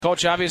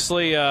Coach,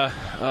 obviously a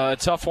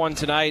tough one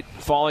tonight,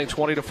 falling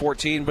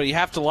 20-14, but you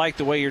have to like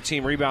the way your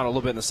team rebounded a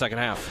little bit in the second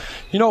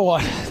half. You know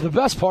what? The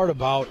best part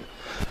about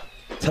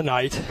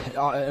tonight,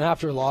 and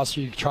after a loss,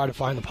 you try to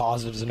find the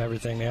positives and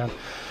everything, man.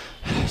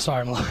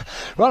 Sorry, I'm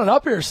running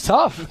up here is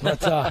tough,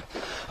 but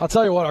I'll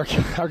tell you what,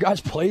 our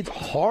guys played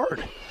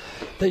hard.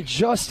 They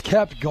just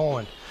kept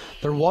going.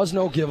 There was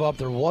no give up.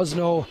 There was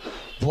no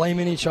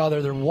blaming each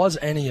other. There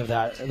wasn't any of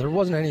that, and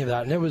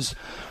it was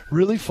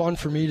really fun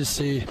for me to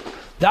see.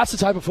 That's the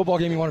type of football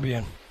game you want to be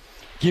in.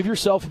 Give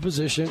yourself a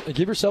position,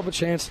 give yourself a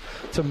chance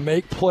to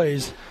make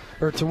plays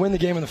or to win the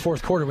game in the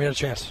fourth quarter. We had a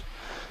chance.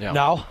 Yeah.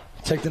 Now,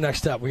 take the next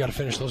step. We got to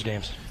finish those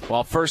games.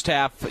 Well, first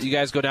half, you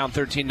guys go down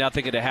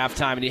 13-0 into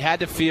halftime, and you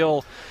had to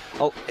feel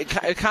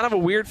kind of a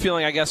weird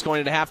feeling, I guess, going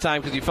into halftime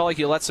because you felt like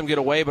you let some get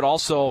away, but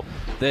also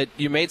that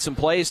you made some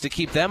plays to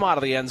keep them out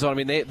of the end zone.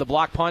 I mean, the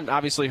block punt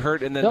obviously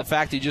hurt, and then the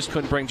fact that you just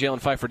couldn't bring Jalen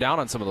Pfeiffer down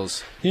on some of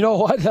those. You know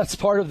what? That's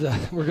part of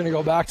we're going to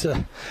go back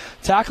to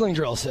tackling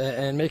drills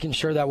and making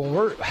sure that when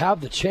we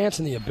have the chance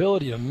and the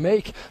ability to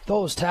make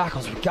those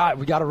tackles, we got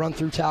to run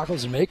through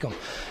tackles and make them.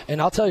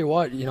 And I'll tell you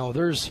what,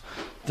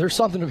 there's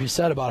something to be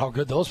said about how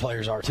good those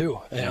players are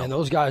too, and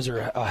those guys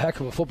are a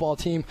heck of a football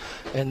team.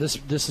 And this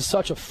is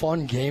such a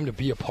fun game to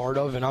be a part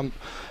of. And I'm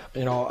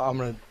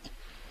gonna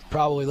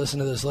probably listen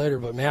to this later,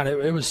 but man,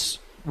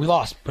 we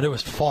lost, but it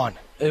was fun.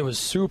 It was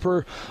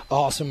super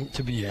awesome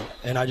to be in,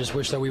 and I just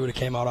wish that we would have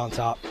came out on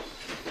top.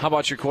 How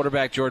about your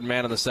quarterback, Jordan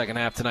Mann, in the second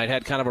half tonight?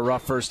 Had kind of a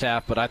rough first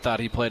half, but I thought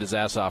he played his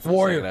ass off in the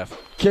second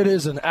half. Kid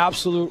is an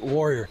absolute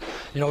warrior.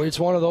 It's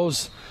one of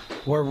those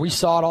where we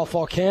saw it all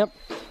fall camp.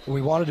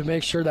 We wanted to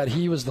make sure that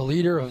he was the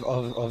leader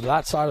of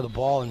that side of the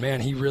ball, and,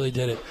 man, he really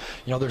did it.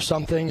 There's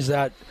some things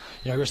that,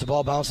 I guess the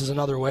ball bounces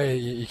another way.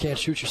 You can't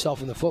shoot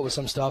yourself in the foot with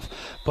some stuff,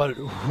 but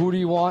who do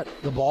you want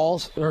the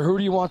ball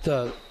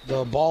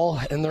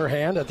in their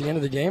hand at the end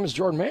of the game is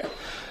Jordan Mann.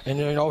 And,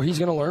 he's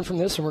going to learn from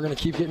this, and we're going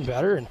to keep getting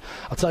better. And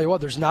I'll tell you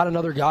what, there's not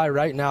another guy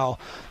right now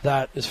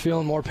that is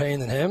feeling more pain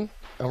than him,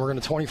 and we're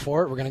going to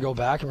 24 it. We're going to go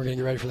back, and we're going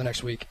to get ready for the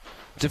next week.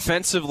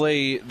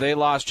 Defensively, they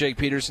lost Jake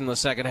Peterson in the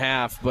second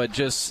half, but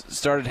just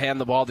started handing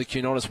the ball to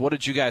Q. Notice, what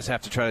did you guys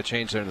have to try to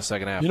change there in the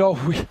second half?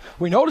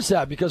 We noticed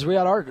that because we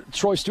had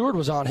Troy Stewart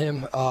was on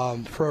him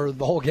for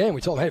the whole game.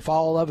 We told him, hey,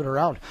 follow 11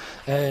 around.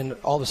 And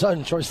all of a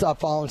sudden, Troy stopped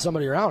following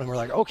somebody around, and we're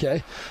like,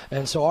 okay.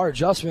 And so our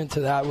adjustment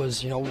to that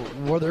was,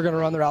 where they're going to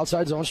run their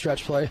outside zone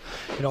stretch play,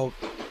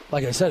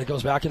 like I said, it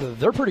goes back into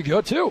they're pretty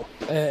good too.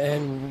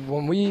 And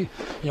when we're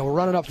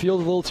running upfield a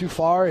little too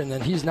far, and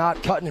then he's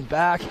not cutting it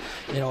back,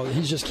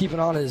 he's just keeping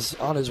on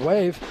his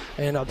wave.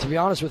 And to be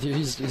honest with you,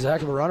 he's a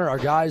heck of a runner. Our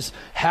guys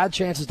had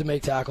chances to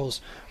make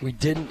tackles. We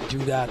didn't do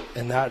that,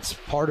 and that's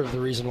part of the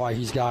reason why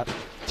he's got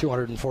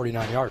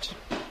 249 yards.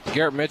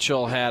 Garrett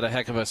Mitchell had a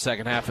heck of a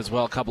second half as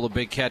well. A couple of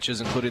big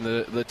catches, including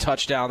the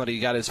touchdown that he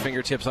got his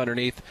fingertips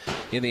underneath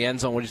in the end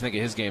zone. What did you think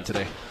of his game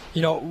today?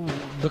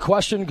 The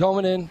question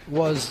going in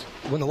was,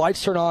 when the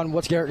lights turn on,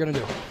 what's Garrett going to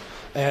do?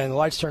 And the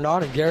lights turned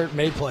on, and Garrett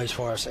made plays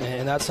for us.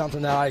 And that's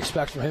something that I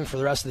expect from him for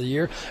the rest of the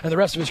year and the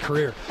rest of his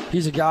career.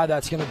 He's a guy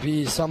that's going to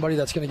be somebody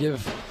that's going to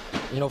give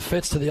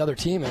fits to the other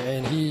team,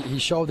 and he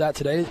showed that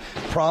today.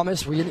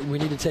 Promise, we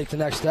need to take the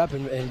next step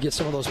and get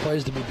some of those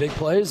plays to be big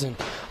plays, and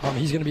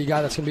he's going to be a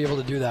guy that's going to be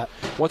able to do that.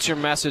 What's your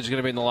message going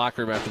to be in the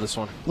locker room after this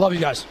one? Love you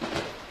guys.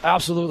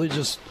 Absolutely,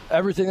 just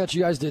everything that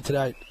you guys did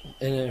tonight.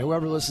 And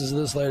whoever listens to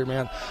this later,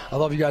 man, I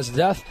love you guys to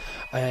death,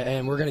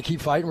 and we're going to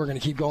keep fighting. We're going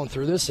to keep going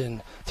through this.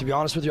 And to be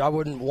honest with you, I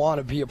wouldn't want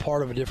to be a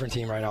part of a different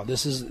team right now.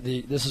 This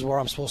is where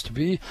I'm supposed to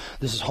be.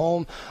 This is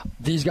home.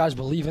 These guys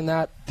believe in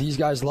that. These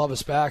guys love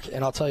us back.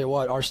 And I'll tell you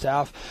what, our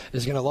staff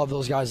is going to love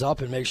those guys up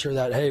and make sure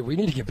that, hey, we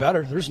need to get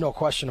better. There's no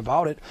question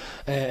about it.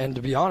 And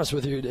to be honest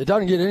with you, it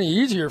doesn't get any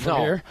easier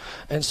from here.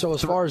 And so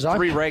as far as I'm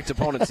 3 ranked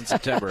opponents in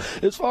September.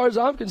 As far as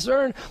I'm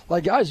concerned,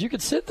 guys, you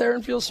could sit there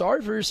and feel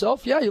sorry for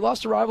yourself. Yeah, you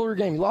lost a rivalry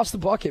game. You lost the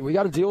bucket. We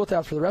got to deal with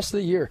that for the rest of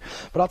the year.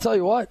 But I'll tell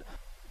you what,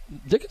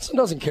 Dickinson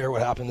doesn't care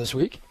what happened this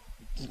week.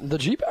 The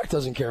G-Pack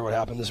doesn't care what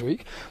happened this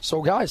week.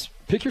 So, guys,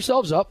 pick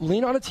yourselves up.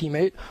 Lean on a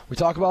teammate. We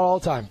talk about it all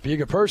the time. Be a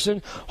good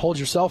person. Hold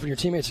yourself and your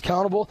teammates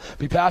accountable.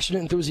 Be passionate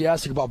and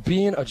enthusiastic about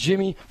being a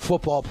Jimmy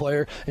football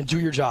player, and do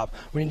your job.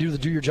 We need to do the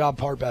do your job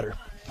part better.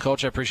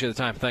 Coach, I appreciate the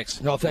time.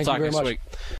 Thanks. No, thank you very much. Week.